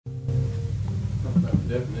about the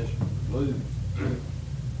definition of blues.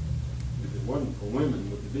 If it wasn't for women,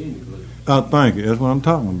 would there be any blues? Thank you. That's what I'm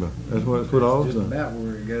talking about. That's what all Just the about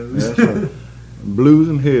where it goes. That's right. Blues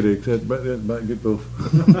and headaches. That's about get those.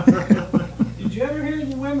 Did you ever hear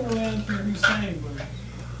any women around here who sang blues?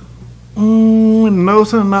 No,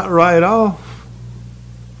 sir, not right off.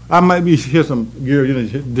 I might be hear some girl,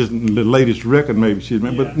 this the latest record maybe she's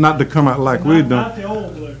made, but not to come out like we done. Not the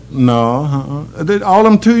old blues. No, all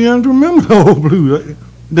them too young to remember the old blues.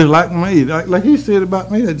 They're like me, like he said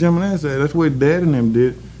about me. That Gemini said that's what Dad and them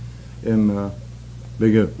did, and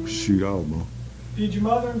they got shoot all bro. Did your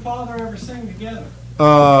mother and father ever sing together?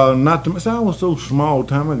 Not to much. I was so small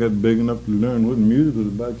time. I got big enough to learn what music was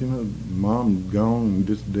about. Mom gone and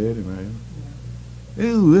just Daddy, man.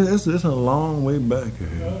 Ew, it's a long way back.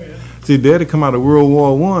 Oh, yeah. See, Daddy come out of World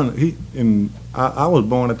War I. I was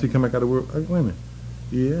born after he come back out of World. Wait a minute.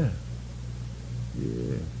 Yeah.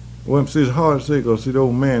 Well, see, it's hard to say because see, the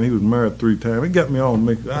old man, he was married 3 times. He got me all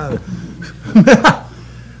mixed.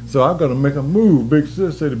 So I got to make a move. Big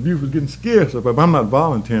sis said the Buford's getting scarce. If I'm not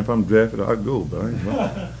volunteering, if I'm drafted, I go. But I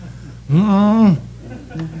ain't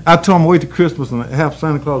I told him wait till Christmas and have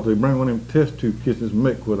Santa Claus. They bring one of them test tube kits and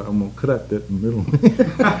make what I'm gonna cut out that in the middle.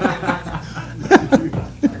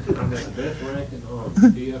 I'm the best ranking on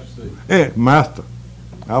PFC. Hey, master.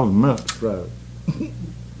 I was master, right?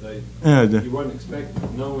 You wasn't expected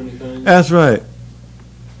to know anything. That's right.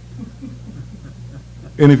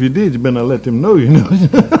 And if you did, you better let them know.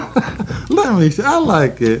 Let me see. I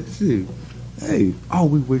like it. See, hey,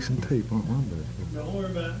 we wasting tape on my back. Don't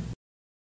worry about it.